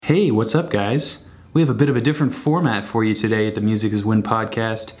Hey, what's up, guys? We have a bit of a different format for you today at the Music is Win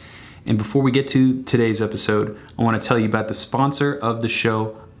podcast. And before we get to today's episode, I want to tell you about the sponsor of the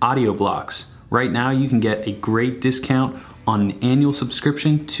show, Audio Blocks. Right now, you can get a great discount on an annual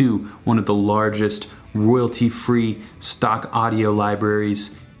subscription to one of the largest royalty-free stock audio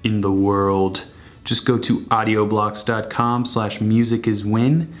libraries in the world. Just go to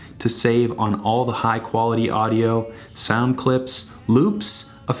audioblocks.com/musiciswin to save on all the high-quality audio, sound clips, loops,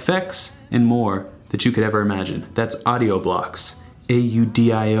 effects, and more that you could ever imagine. That's Audio Blocks,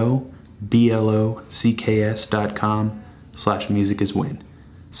 audioblocks.com/musiciswin.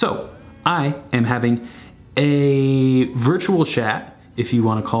 So, I am having a virtual chat, if you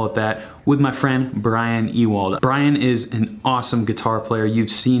want to call it that, with my friend Bryan Ewald. Bryan is an awesome guitar player. You've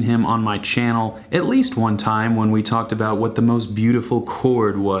seen him on my channel at least one time when we talked about what the most beautiful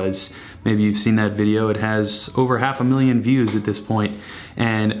chord was. Maybe you've seen that video. It has over 500,000 views at this point.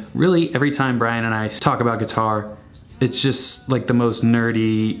 And really, every time Bryan and I talk about guitar, it's just like the most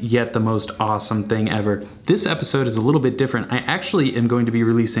nerdy, yet the most awesome thing ever. This episode is a little bit different. I actually am going to be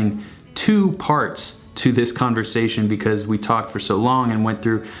releasing 2 parts to this conversation because we talked for so long and went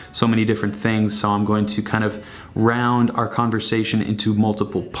through so many different things. So I'm going to kind of round our conversation into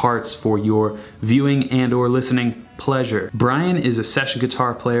multiple parts for your viewing and or listening pleasure. Bryan is a session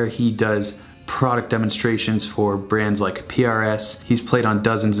guitar player. He does product demonstrations for brands like PRS. He's played on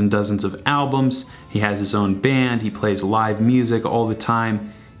dozens and dozens of albums. He has his own band. He plays live music all the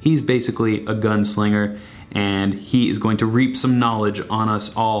time. He's basically a gunslinger, and he is going to reap some knowledge on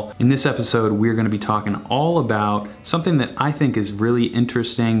us all. In this episode, we're going to be talking all about something that I think is really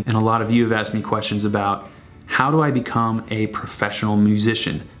interesting, and a lot of you have asked me questions about. How do I become a professional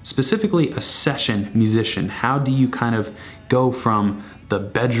musician? Specifically, a session musician. How do you kind of go from the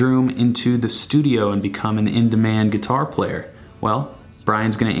bedroom into the studio and become an in-demand guitar player? Well,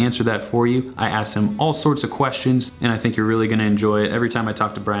 Bryan's going to answer that for you. I asked him all sorts of questions, and I think you're really going to enjoy it. Every time I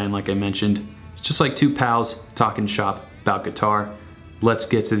talk to Bryan, like I mentioned, it's just like 2 pals talking shop about guitar. Let's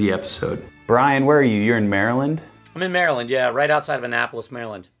get to the episode. Bryan, where are you? You're in Maryland? I'm in Maryland, yeah, right outside of Annapolis,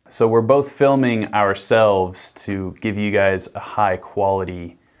 Maryland. So we're both filming ourselves to give you guys a high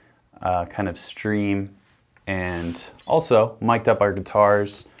quality kind of stream, and also mic'd up our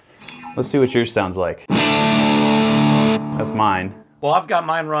guitars. Let's see what yours sounds like. That's mine. Well, I've got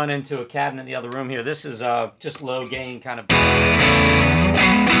mine run into a cabinet in the other room here. This is just low gain kind of...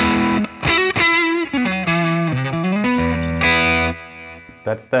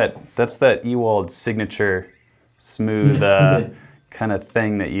 That's that Ewald signature smooth kind of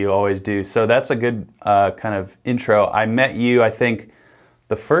thing that you always do. So that's a good kind of intro. I met you, I think,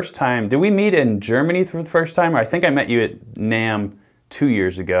 the first time. Did we meet in Germany for the first time? Or I think I met you at NAMM 2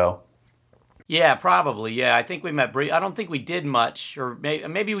 years ago. Yeah, probably. Yeah, I think we met. I don't think we did much, or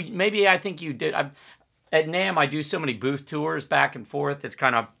maybe I think you did. At NAMM, I do so many booth tours back and forth. It's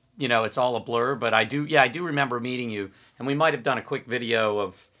kind of, it's all a blur. But I do remember meeting you, and we might have done a quick video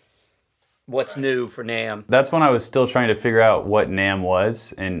of what's new for NAMM. That's when I was still trying to figure out what NAMM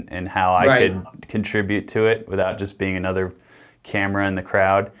was and how I could contribute to it without just being another camera in the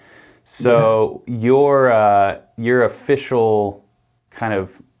crowd. So your official kind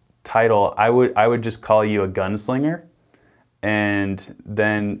of title, I would just call you a gunslinger, and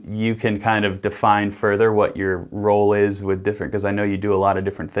then you can kind of define further what your role is with different, because I know you do a lot of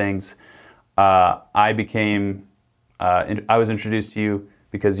different things. I was introduced to you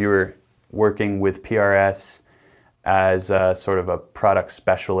because you were working with PRS as a sort of a product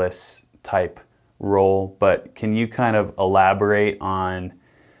specialist type role, but can you kind of elaborate on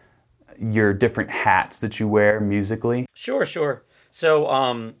your different hats that you wear musically? Sure.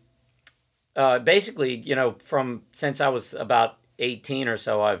 So, basically, since I was about 18 or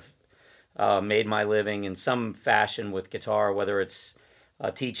so, I've made my living in some fashion with guitar, whether it's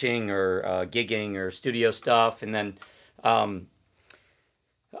teaching or gigging or studio stuff. And then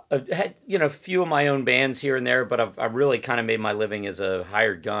I had, a few of my own bands here and there, but I've really kind of made my living as a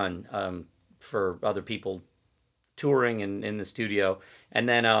hired gun for other people touring and in the studio. And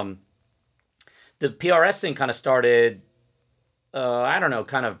then the PRS thing kind of started,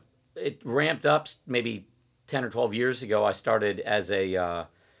 it ramped up maybe 10 or 12 years ago. I started as a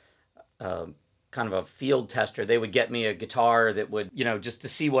kind of a field tester. They would get me a guitar that would, just to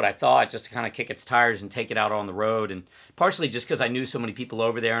see what I thought, just to kind of kick its tires and take it out on the road. And partially just because I knew so many people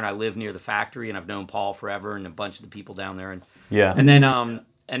over there, and I live near the factory, and I've known Paul forever and a bunch of the people down there.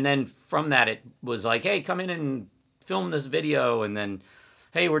 And then from that, it was like, hey, come in and film this video. And then,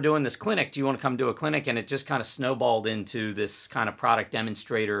 hey, we're doing this clinic. Do you want to come do a clinic? And it just kind of snowballed into this kind of product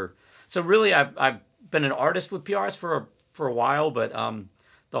demonstrator. So really, I've been an artist with PRS for a while, but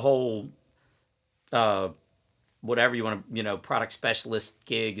the whole whatever you want to, product specialist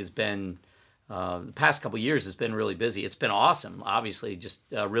gig has been the past couple of years has been really busy. It's been awesome, obviously, just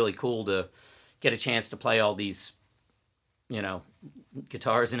really cool to get a chance to play all these,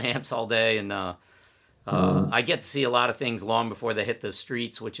 guitars and amps all day, and I get to see a lot of things long before they hit the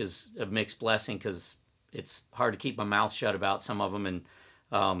streets, which is a mixed blessing because it's hard to keep my mouth shut about some of them,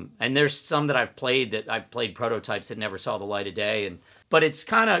 and there's some that I've played prototypes that never saw the light of day, but it's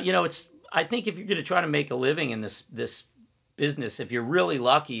kind of it's. I think if you're going to try to make a living in this business, if you're really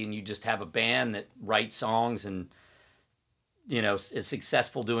lucky and you just have a band that writes songs and is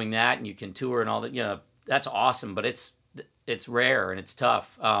successful doing that, and you can tour and all that, that's awesome. But it's rare and it's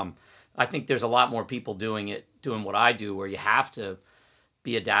tough. I think there's a lot more people doing what I do, where you have to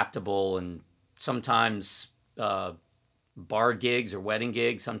be adaptable, and sometimes bar gigs or wedding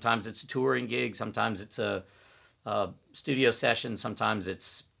gigs, sometimes it's a touring gig, sometimes it's a studio session, sometimes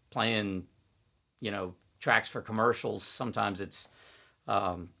it's playing, tracks for commercials. Sometimes it's,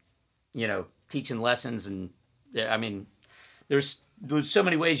 teaching lessons, and I mean, there's so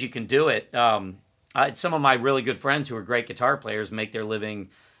many ways you can do it. Some of my really good friends who are great guitar players make their living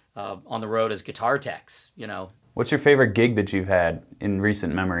on the road as guitar techs. What's your favorite gig that you've had in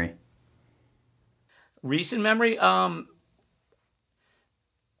recent memory? Recent memory?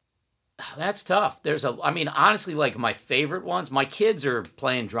 That's tough. Honestly, like my favorite ones, my kids are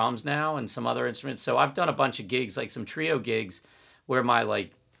playing drums now and some other instruments. So I've done a bunch of gigs, like some trio gigs where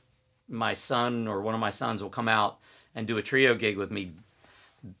my son or one of my sons will come out and do a trio gig with me.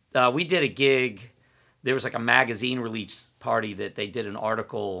 We did a gig. There was like a magazine release party that they did an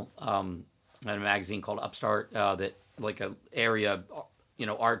article in a magazine called Upstart, that like a area,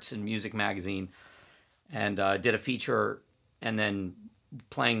 arts and music magazine, and did a feature, and then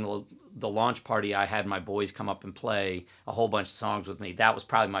playing the launch party, I had my boys come up and play a whole bunch of songs with me. That was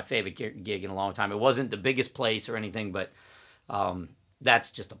probably my favorite gig in a long time. It wasn't the biggest place or anything, but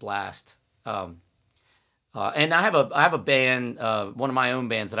that's just a blast. And I have a band, one of my own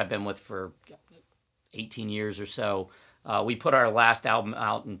bands that I've been with for 18 years or so. We put our last album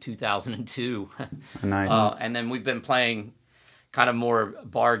out in 2002. Nice. And then we've been playing kind of more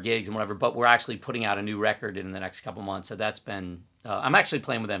bar gigs and whatever, but we're actually putting out a new record in the next couple months. So that's been, I'm actually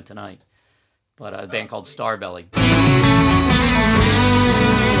playing with them tonight, but a band called Starbelly.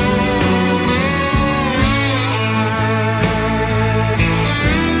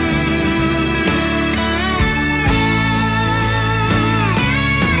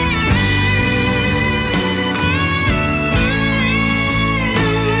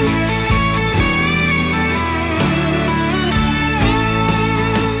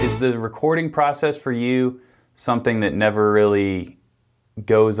 The recording process for you something that never really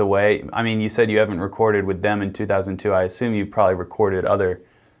goes away? I mean, you said you haven't recorded with them in 2002. I assume you probably recorded other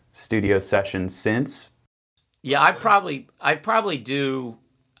studio sessions since. Yeah, I probably do.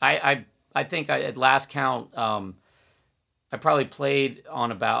 I think at last count, I probably played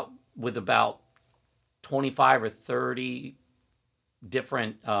with about 25 or 30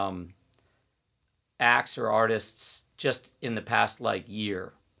 different acts or artists just in the past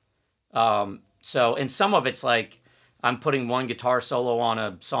year. So, and some of it's like I'm putting one guitar solo on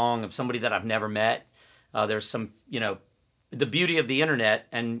a song of somebody that I've never met. There's some, the beauty of the internet,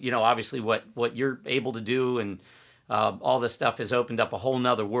 and obviously what you're able to do, and all this stuff has opened up a whole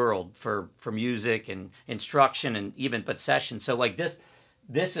nother world for music and instruction and even sessions. So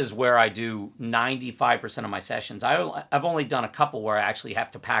this is where I do 95% of my sessions. I've only done a couple where I actually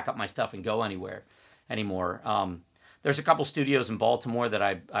have to pack up my stuff and go anymore. There's a couple studios in Baltimore that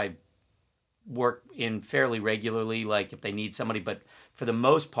I work in fairly regularly, like if they need somebody, but for the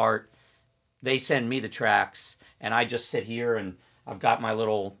most part, they send me the tracks, and I just sit here, and I've got my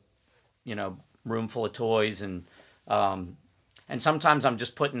little, room full of toys, and sometimes I'm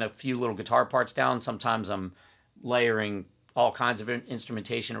just putting a few little guitar parts down. Sometimes I'm layering all kinds of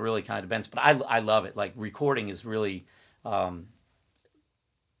instrumentation. It really kind of depends, but I love it. Like, recording is really one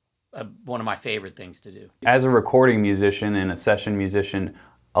of my favorite things to do. As a recording musician and a session musician,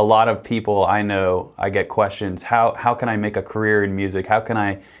 a lot of people I know, I get questions, how can I make a career in music? How can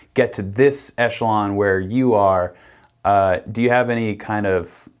I get to this echelon where you are? Do you have any kind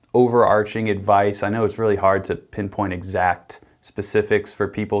of overarching advice? I know it's really hard to pinpoint exact specifics for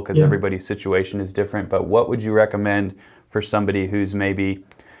people because everybody's situation is different, but what would you recommend for somebody who's maybe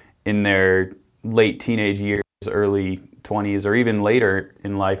in their late teenage years, early 20s, or even later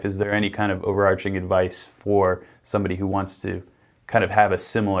in life? Is there any kind of overarching advice for somebody who wants to kind of have a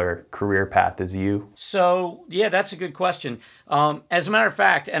similar career path as you? So, yeah, that's a good question. As a matter of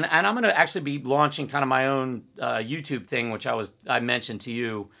fact, and I'm going to actually be launching kind of my own YouTube thing, which I mentioned to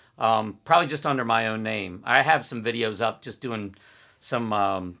you, probably just under my own name. I have some videos up just doing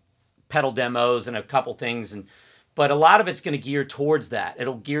some pedal demos and a couple things, but a lot of it's going to gear towards that.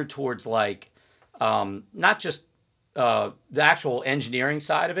 It'll gear towards like not just the actual engineering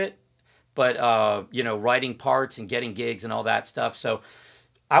side of it, but writing parts and getting gigs and all that stuff. So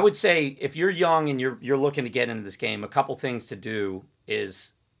I would say if you're young and you're looking to get into this game, a couple things to do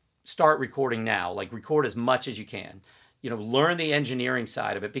is start recording now. Like record as much as you can. Learn the engineering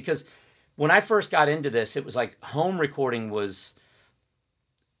side of it, because when I first got into this, it was like home recording was,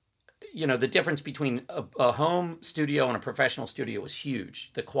 the difference between a home studio and a professional studio was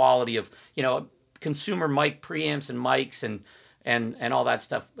huge. The quality of, consumer mic preamps and mics and all that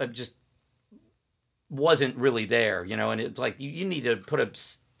stuff just wasn't really there, and it's like you need to put a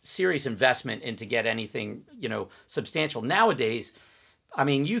serious investment in to get anything, substantial. Nowadays, I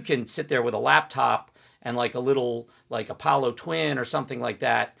mean, you can sit there with a laptop and like a little like Apollo Twin or something like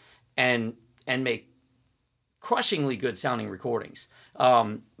that and make crushingly good sounding recordings.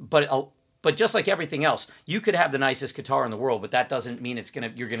 But just like everything else, you could have the nicest guitar in the world, but that doesn't mean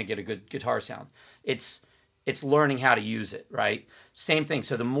you're gonna get a good guitar sound. It's learning how to use it, right? Same thing.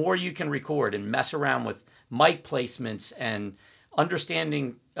 So the more you can record and mess around with mic placements and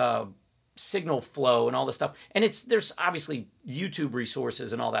understanding signal flow and all this stuff, and there's obviously YouTube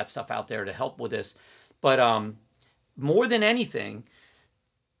resources and all that stuff out there to help with this, but more than anything,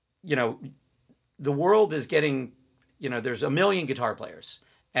 the world is getting, there's a million guitar players,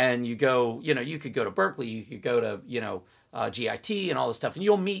 and you could go to Berkeley, you could go to GIT and all this stuff, and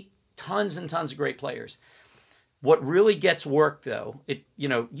you'll meet tons and tons of great players. What really gets work, though,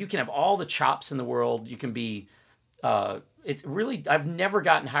 you can have all the chops in the world. You can be, I've never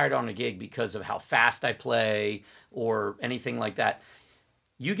gotten hired on a gig because of how fast I play or anything like that.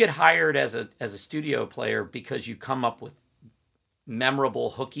 You get hired as a studio player because you come up with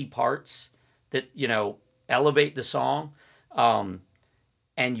memorable hooky parts that, elevate the song, and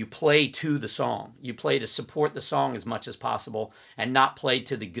you play to the song. You play to support the song as much as possible and not play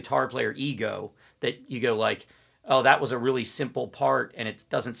to the guitar player ego that you go like, oh, that was a really simple part and it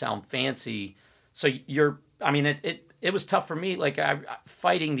doesn't sound fancy. So it was tough for me. Like I'm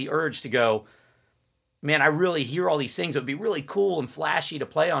fighting the urge to go, man, I really hear all these things. It would be really cool and flashy to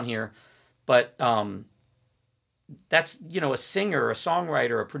play on here. But that's, a singer, a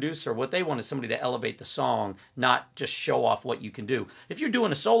songwriter, a producer, what they want is somebody to elevate the song, not just show off what you can do. If you're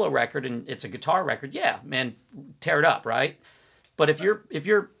doing a solo record and it's a guitar record, yeah, man, tear it up, right? But if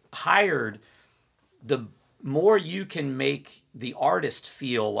you're hired, the more you can make the artist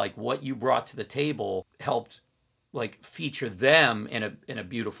feel like what you brought to the table helped like feature them in a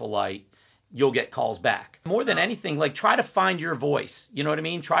beautiful light, you'll get calls back. More than anything, like try to find your voice. You know what I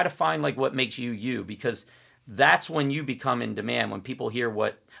mean? Try to find like what makes you, because that's when you become in demand, when people hear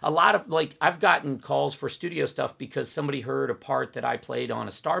I've gotten calls for studio stuff because somebody heard a part that I played on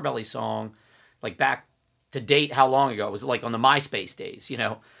a Starbelly song, like back to date how long ago. It was like on the MySpace days,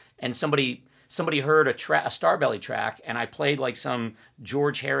 and somebody heard a Starbelly track, and I played like some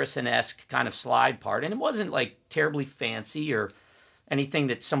George Harrison-esque kind of slide part, and it wasn't like terribly fancy or anything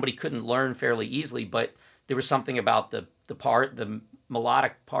that somebody couldn't learn fairly easily, but there was something about the part, the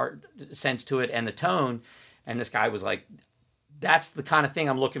melodic part sense to it, and the tone. And this guy was like, that's the kind of thing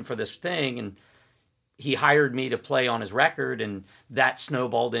I'm looking for this thing. And he hired me to play on his record, and that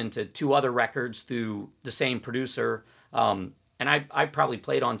snowballed into 2 other records through the same producer. And I probably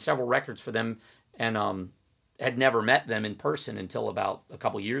played on several records for them and had never met them in person until about a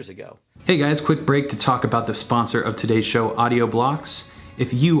couple years ago. Hey guys, quick break to talk about the sponsor of today's show, Audio Blocks.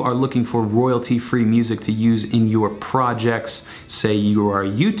 If you are looking for royalty-free music to use in your projects, say you are a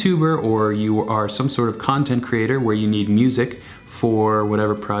YouTuber or you are some sort of content creator where you need music for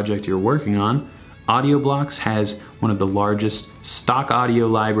whatever project you're working on, Audio Blocks has one of the largest stock audio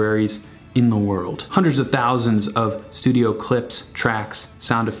libraries in the world. Hundreds of thousands of studio clips, tracks,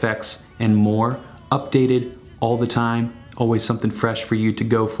 sound effects, and more, updated all the time. Always something fresh for you to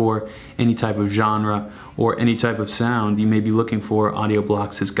go for. Any type of genre or any type of sound you may be looking for, Audio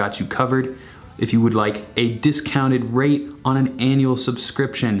Blocks has got you covered. If you would like a discounted rate on an annual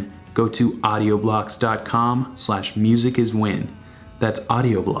subscription, go to audioblocks.com/musiciswin. That's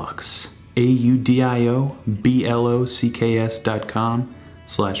Audioblocks,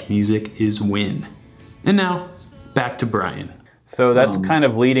 AUDIOBLOCKS.com/musiciswin. And now, back to Bryan. So that's kind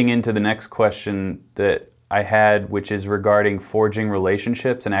of leading into the next question that I had, which is regarding forging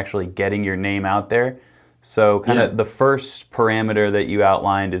relationships and actually getting your name out there. So kind of the first parameter that you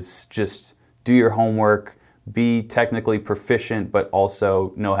outlined is just do your homework, be technically proficient, but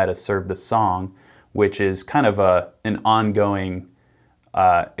also know how to serve the song, which is kind of an ongoing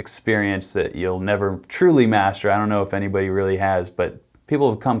experience that you'll never truly master. I don't know if anybody really has, but people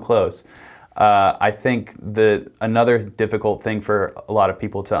have come close. I think that another difficult thing for a lot of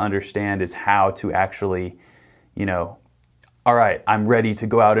people to understand is how to actually, all right, I'm ready to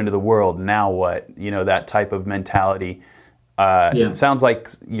go out into the world. Now what? That type of mentality. It sounds like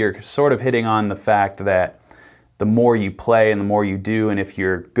you're sort of hitting on the fact that the more you play and the more you do, and if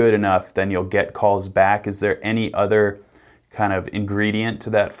you're good enough, then you'll get calls back. Is there any other kind of ingredient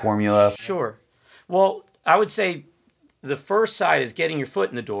to that formula? Sure. Well, I would say the first side is getting your foot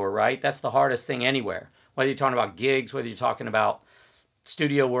in the door, right? That's the hardest thing anywhere. Whether you're talking about gigs, whether you're talking about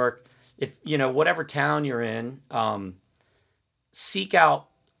studio work, if whatever town you're in, seek out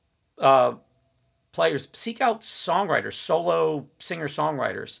players, seek out songwriters, solo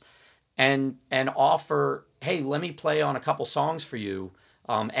singer-songwriters, and offer, hey, let me play on a couple songs for you.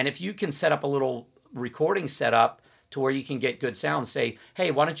 And if you can set up a little recording setup to where you can get good sound, say,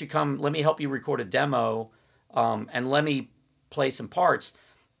 hey, why don't you come, let me help you record a demo, and let me play some parts,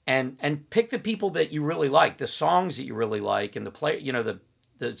 and pick the people that you really like, the songs that you really like, and the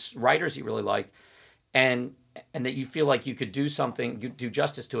writers you really like, and that you feel like you could do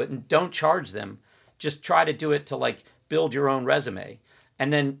justice to it, and don't charge them. Just try to do it to like build your own resume.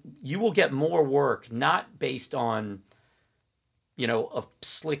 And then you will get more work, not based on, a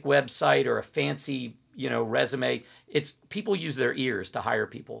slick website or a fancy, resume. It's people use their ears to hire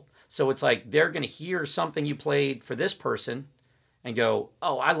people. So it's like they're going to hear something you played for this person and go,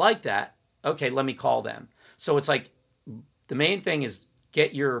 oh, I like that. Okay, let me call them. So it's like the main thing is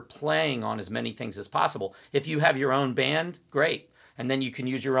get your playing on as many things as possible. If you have your own band, great. And then you can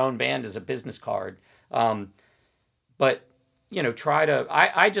use your own band as a business card. But try to,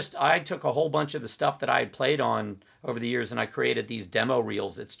 I took a whole bunch of the stuff that I had played on over the years and I created these demo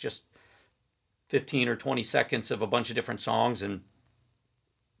reels. It's just 15 or 20 seconds of a bunch of different songs and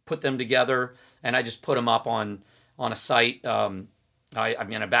put them together. And I just put them up on a site. I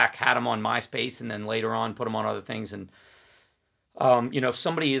back had them on MySpace and then later on put them on other things. And, if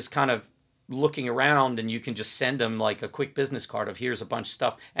somebody is kind of looking around and you can just send them like a quick business card of here's a bunch of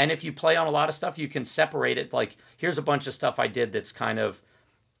stuff. And if you play on a lot of stuff, you can separate it. Like here's a bunch of stuff I did that's kind of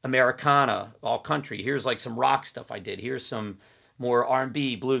Americana, all country. Here's like some rock stuff I did. Here's some more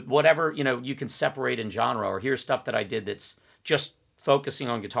R&B, blues, whatever, you can separate in genre. Or here's stuff that I did that's just focusing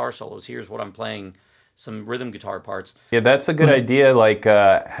on guitar solos. Here's what I'm playing, some rhythm guitar parts. Yeah, that's a good idea. Like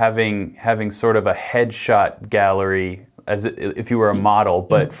having sort of a headshot gallery as if you were a model,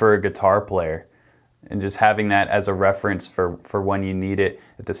 but for a guitar player, and just having that as a reference for when you need it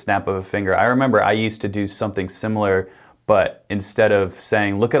at the snap of a finger. I remember I used to do something similar, but instead of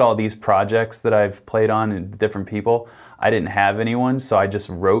saying, look at all these projects that I've played on and different people, I didn't have anyone, so I just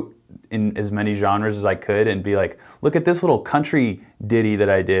wrote in as many genres as I could and be like, look at this little country ditty that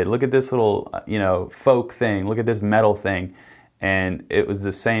I did, look at this little folk thing, look at this metal thing. And it was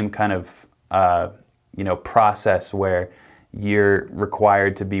the same kind of process where you're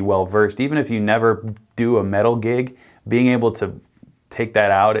required to be well versed. Even if you never do a metal gig, being able to take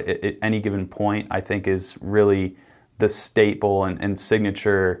that out at any given point, I think is really the staple and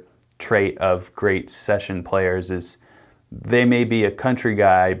signature trait of great session players. Is they may be a country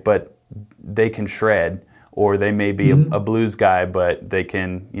guy, but they can shred, or they may be a blues guy, but they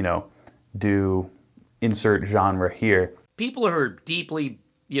can, do insert genre here. People who are deeply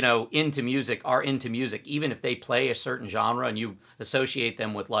into music are into music, even if they play a certain genre and you associate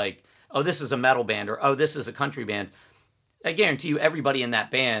them with like, oh, this is a metal band, or oh, this is a country band. I guarantee you everybody in that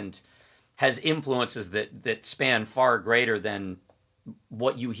band has influences that span far greater than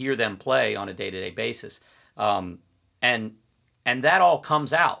what you hear them play on a day-to-day basis. And that all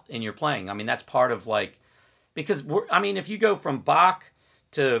comes out in your playing. I mean, that's part of like, because if you go from Bach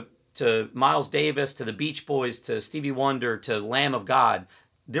to Miles Davis to the Beach Boys to Stevie Wonder to Lamb of God,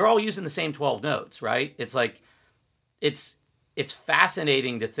 they're all using the same 12 notes, right? It's like, it's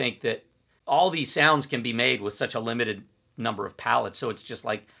fascinating to think that all these sounds can be made with such a limited number of palettes. So it's just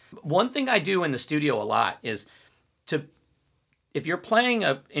like, one thing I do in the studio a lot is if you're playing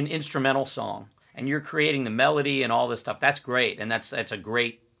an instrumental song and you're creating the melody and all this stuff, that's great. And that's a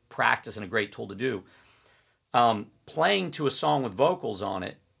great practice and a great tool to do. Playing to a song with vocals on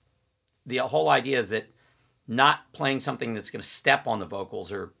it, the whole idea is that not playing something that's going to step on the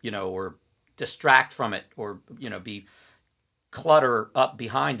vocals or distract from it or, be clutter up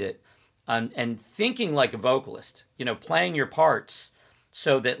behind it, and thinking like a vocalist, playing your parts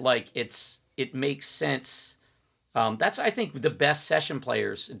so that like it's it makes sense. That's, I think, the best session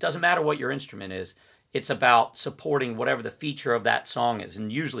players. It doesn't matter what your instrument is. It's about supporting whatever the feature of that song is,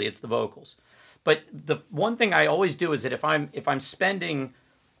 and usually it's the vocals. But the one thing I always do is that if I'm spending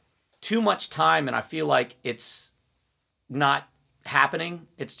too much time and I feel like it's not happening,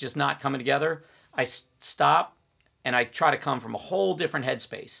 it's just not coming together, I stop and I try to come from a whole different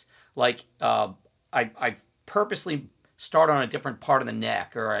headspace. Like I purposely start on a different part of the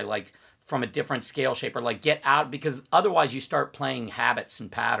neck, or I like from a different scale shape, or like get out, because otherwise you start playing habits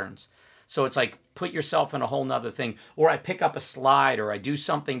and patterns. So it's like put yourself in a whole nother thing, or I pick up a slide, or I do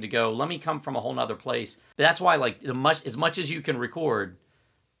something to go, let me come from a whole nother place. That's why, like, as much as you can record,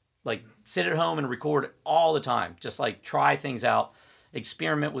 like sit at home and record all the time. Just like try things out,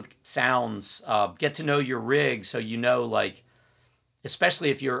 experiment with sounds, get to know your rig, so you know, like, especially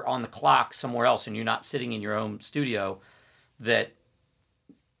if you're on the clock somewhere else and you're not sitting in your own studio, that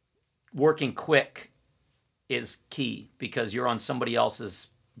working quick is key because you're on somebody else's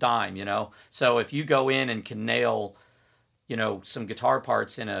dime, you know? So if you go in and can nail, you know, some guitar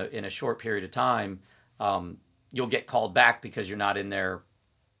parts in a short period of time, you'll get called back because you're not in there,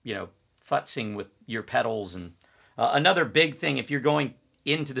 you know, futzing with your pedals. And another big thing, if you're going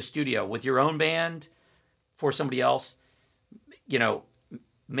into the studio with your own band for somebody else, you know,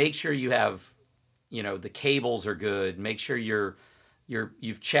 make sure you have, you know, the cables are good. Make sure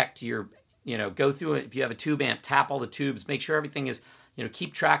you've checked your, you know, go through it. If you have a tube amp, tap all the tubes, make sure everything is, you know,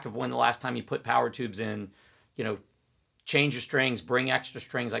 keep track of when the last time you put power tubes in, you know, change your strings, bring extra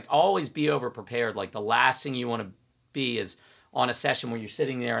strings, like always be over prepared. Like the last thing you want to be is on a session where you're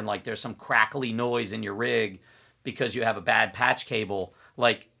sitting there and like there's some crackly noise in your rig because you have a bad patch cable.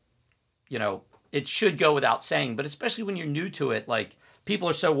 Like, you know, it should go without saying, but especially when you're new to it, like people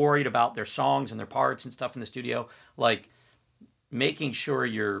are so worried about their songs and their parts and stuff in the studio, like making sure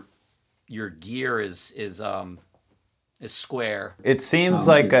your gear is square. It seems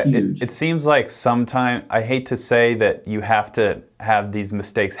it seems like sometimes, I hate to say that you have to have these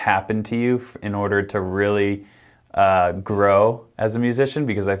mistakes happen to you in order to really grow as a musician,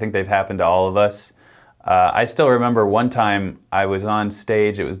 because I think they've happened to all of us. I still remember one time I was on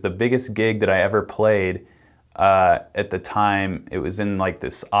stage. It was the biggest gig that I ever played at the time. It was in like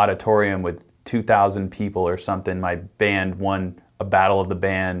this auditorium with 2,000 people or something. My band won a battle of the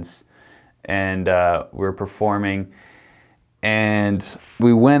bands, and we were performing. And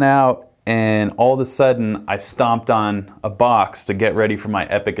we went out, and all of a sudden I stomped on a box to get ready for my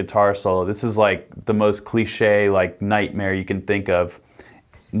epic guitar solo. This is like the most cliche, like nightmare you can think of.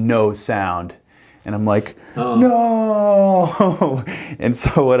 No sound. And I'm like, no! And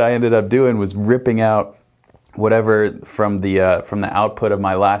so what I ended up doing was ripping out whatever from the output of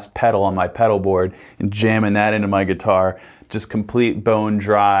my last pedal on my pedal board and jamming that into my guitar, just complete bone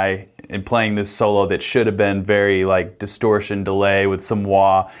dry, and playing this solo that should have been very like distortion delay with some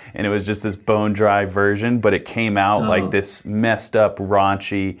wah, and it was just this bone dry version, but it came out like this messed up,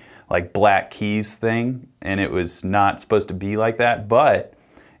 raunchy, like Black Keys thing, and it was not supposed to be like that, but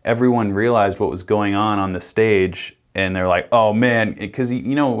everyone realized what was going on the stage, and they're like, oh man, because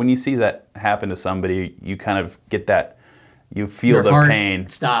you know, when you see that happen to somebody, you kind of get that, you feel your the heart pain.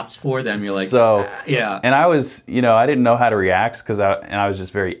 Stops for them. You're like, so yeah. And I was, you know, I didn't know how to react because I was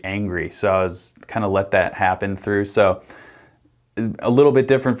just very angry. So I was kind of let that happen through. So a little bit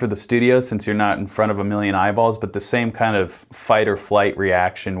different for the studio since you're not in front of a million eyeballs, but the same kind of fight or flight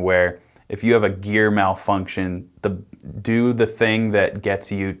reaction where if you have a gear malfunction, do the thing that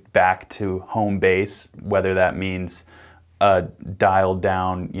gets you back to home base, whether that means dialed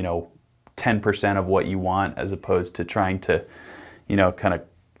down, you know, 10% of what you want, as opposed to trying to, you know, kind of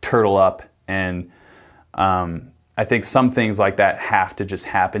turtle up. And I think some things like that have to just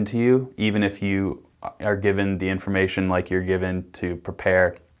happen to you, even if you are given the information like you're given to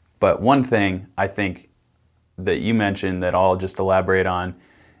prepare. But one thing I think that you mentioned that I'll just elaborate on,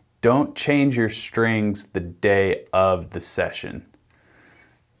 don't change your strings the day of the session.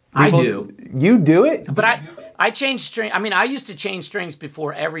 I do. You do it? But I change string. I mean, I used to change strings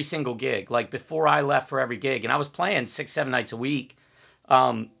before every single gig, like before I left for every gig, and I was playing 6-7 nights a week.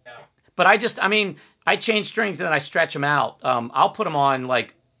 But I change strings and then I stretch them out. I'll put them on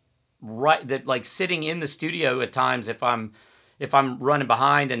like sitting in the studio at times if I'm running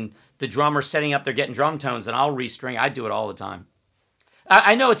behind and the drummer's setting up, they're getting drum tones, and I'll restring. I do it all the time.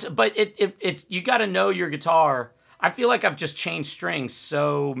 I know it's you got to know your guitar. I feel like I've just changed strings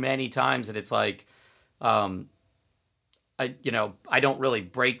so many times that it's like, I don't really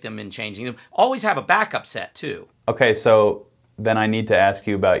break them in changing them. Always have a backup set too. Okay, so then I need to ask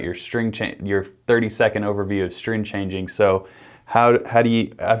you about your your 30-second overview of string changing. So How do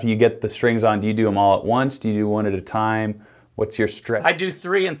you, after you get the strings on, do you do them all at once? Do you do one at a time? What's your stretch? I do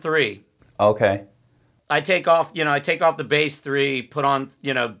 3 and 3. Okay. I take off the bass 3, put on,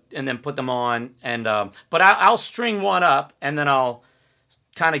 and then put them on, and but I'll string one up, and then I'll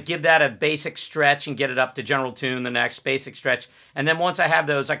kind of give that a basic stretch and get it up to general tune. The next basic stretch, and then once I have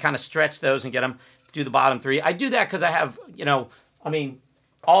those, I kind of stretch those and get them do the bottom 3. I do that because I have,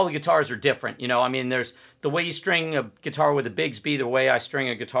 all the guitars are different. There's the way you string a guitar with a Bigsby, the way I string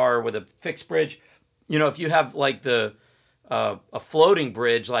a guitar with a fixed bridge. If you have like a floating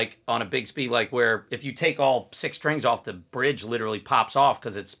bridge, like on a Bigsby, like where if you take all 6 strings off, the bridge literally pops off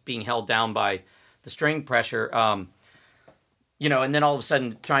because it's being held down by the string pressure. And then all of a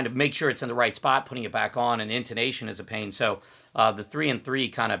sudden trying to make sure it's in the right spot, putting it back on, and intonation is a pain. So the 3 and 3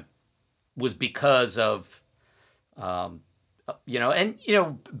 kind of was because of,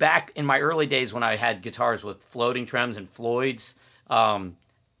 back in my early days when I had guitars with floating trems and Floyds, I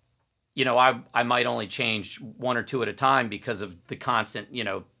might only change 1 or 2 at a time because of the constant,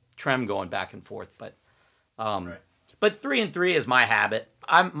 trem going back and forth. But, Right. but 3 and 3 is my habit.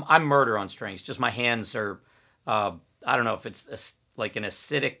 I'm murder on strings. Just my hands are, I don't know if it's like an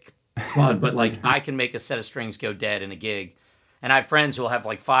acidic bud, but like I can make a set of strings go dead in a gig. And I have friends who will have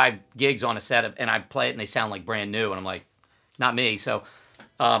like 5 gigs on a set and I play it and they sound like brand new. And I'm like, not me. So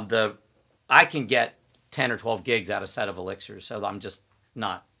I can get 10 or 12 gigs out of a set of Elixirs. So I'm just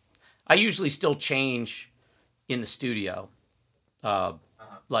not. I usually still change in the studio,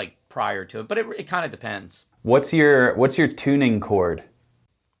 like prior to it, but it kind of depends. What's your tuning chord?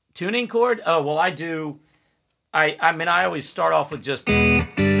 Tuning chord? Oh, well, I do. I always start off with just,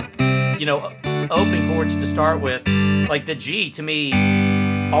 open chords to start with. Like the G to me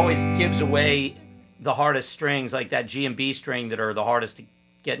always gives away the hardest strings, like that G and B string that are the hardest to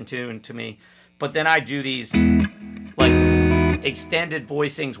get in tune to me. But then I do these like extended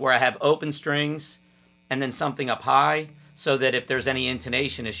voicings where I have open strings and then something up high, so that if there's any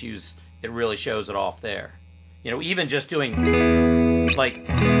intonation issues, it really shows it off there. Even just doing like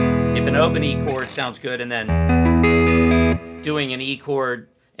if an open E chord sounds good and then doing an E chord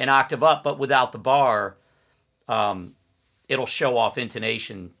an octave up but without the bar, it'll show off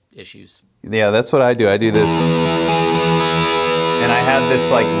intonation issues. Yeah, that's what I do. I do this, and I have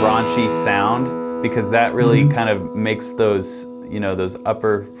this like raunchy sound because that really kind of makes those those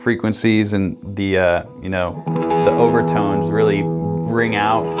upper frequencies and the the overtones really ring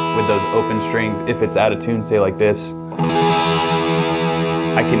out with those open strings. If it's out of tune, say like this,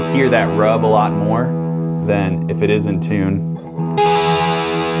 I can hear that rub a lot more than if it is in tune.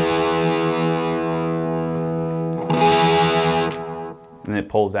 And it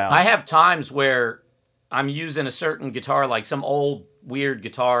pulls out. I have times where I'm using a certain guitar, like some old weird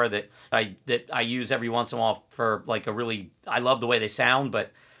guitar that I use every once in a while for like I love the way they sound,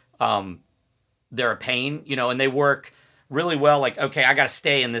 but they're a pain, and they work really well. Like, okay, I got to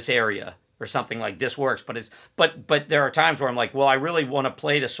stay in this area or something, like this works, but there are times where I'm like, well, I really want to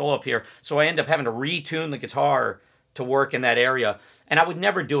play the solo up here, so I end up having to retune the guitar to work in that area, and I would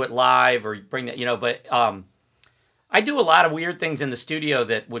never do it live or bring that, but I do a lot of weird things in the studio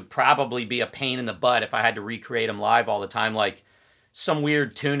that would probably be a pain in the butt if I had to recreate them live all the time, like some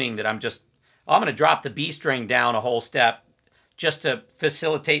weird tuning that I'm going to drop the B string down a whole step just to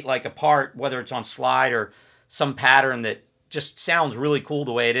facilitate like a part, whether it's on slide or some pattern that just sounds really cool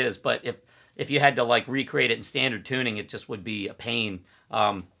the way it is. But if you had to like recreate it in standard tuning, it just would be a pain.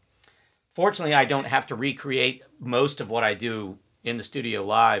 Fortunately, I don't have to recreate most of what I do in the studio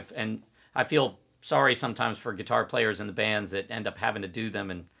live, and I feel sorry sometimes for guitar players in the bands that end up having to do them.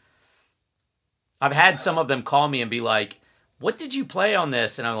 And I've had some of them call me and be like, what did you play on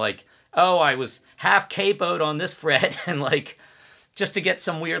this? And I'm like, oh, I was half capoed on this fret and like just to get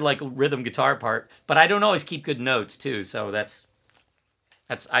some weird like rhythm guitar part. But I don't always keep good notes too, so that's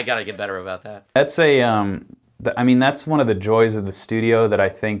I gotta get better about that. That's that's one of the joys of the studio that I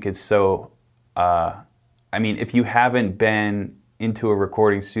think is so. If you haven't been into a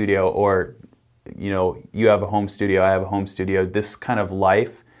recording studio, or you have a home studio, I have a home studio, this kind of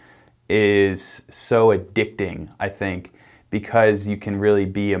life is so addicting, I think, because you can really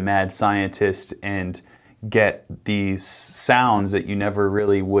be a mad scientist and get these sounds that you never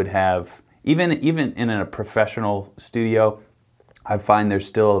really would have. Even in a professional studio, I find there's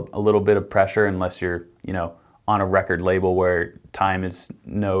still a little bit of pressure unless you're, on a record label where time is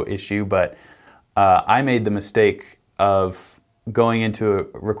no issue. But I made the mistake of going into a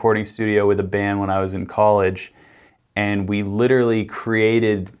recording studio with a band when I was in college, and we literally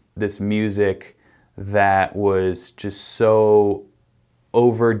created this music that was just so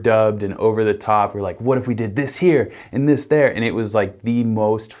overdubbed and over the top. We're like, what if we did this here and this there? And it was like the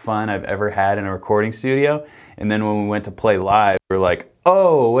most fun I've ever had in a recording studio. And then when we went to play live, we're like,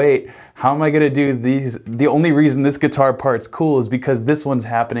 oh wait, how am I gonna do these? The only reason this guitar part's cool is because this one's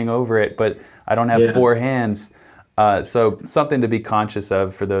happening over it, but I don't have four hands. So something to be conscious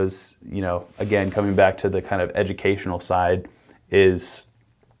of for those, you know, again, coming back to the kind of educational side, is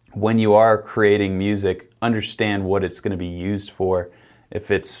when you are creating music, understand what it's going to be used for.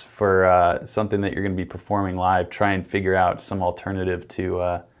 If it's for something that you're going to be performing live, try and figure out some alternative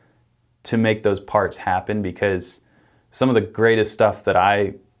to make those parts happen, because some of the greatest stuff that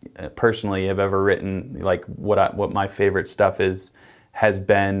I personally have ever written, like what my favorite stuff is, has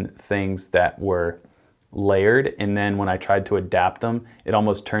been things that were layered, and then when I tried to adapt them, it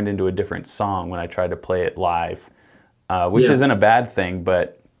almost turned into a different song when I tried to play it live, which isn't a bad thing,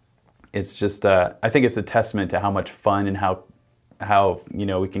 but it's just I think it's a testament to how much fun and how you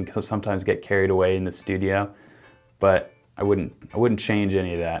know, we can sometimes get carried away in the studio. But I wouldn't change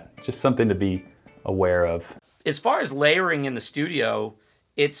any of that. Just something to be aware of. As far as layering in the studio,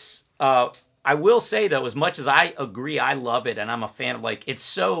 it's I will say though, as much as I agree, I love it, and I'm a fan of, like, it's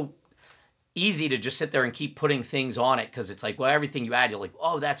so easy to just sit there and keep putting things on it, because it's like, well, everything you add, you're like,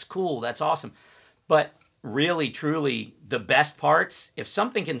 oh, that's cool, that's awesome. But really, truly, the best parts, if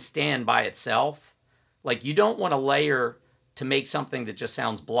something can stand by itself, like, you don't want to layer to make something that just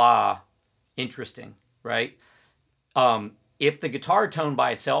sounds blah interesting, right? If the guitar tone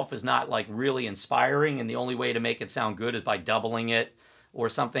by itself is not like really inspiring, and the only way to make it sound good is by doubling it or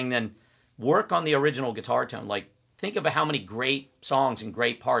something, then work on the original guitar tone. Like, think of how many great songs and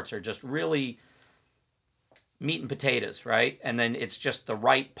great parts are just really meat and potatoes, right? And then it's just the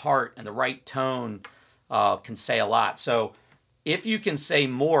right part and the right tone can say a lot. So if you can say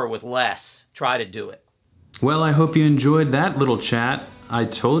more with less, try to do it. Well, I hope you enjoyed that little chat. I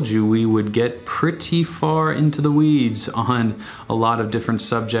told you we would get pretty far into the weeds on a lot of different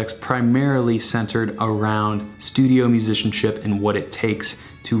subjects, primarily centered around studio musicianship and what it takes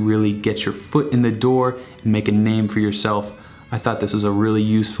to really get your foot in the door and make a name for yourself. I thought this was a really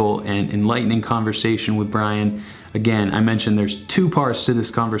useful and enlightening conversation with Bryan. Again, I mentioned there's 2 parts to this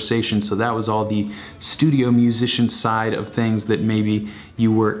conversation, so that was all the studio musician side of things that maybe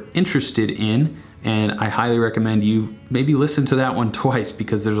you were interested in. And I highly recommend you maybe listen to that one twice,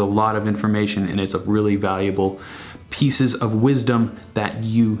 because there's a lot of information and it's a really valuable pieces of wisdom that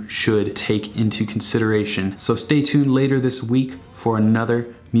you should take into consideration. So stay tuned later this week for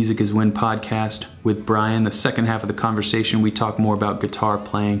another Music is Win podcast with Bryan. The second half of the conversation, we talk more about guitar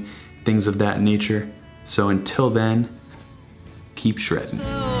playing, things of that nature. So until then, keep shredding.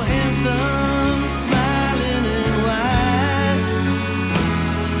 So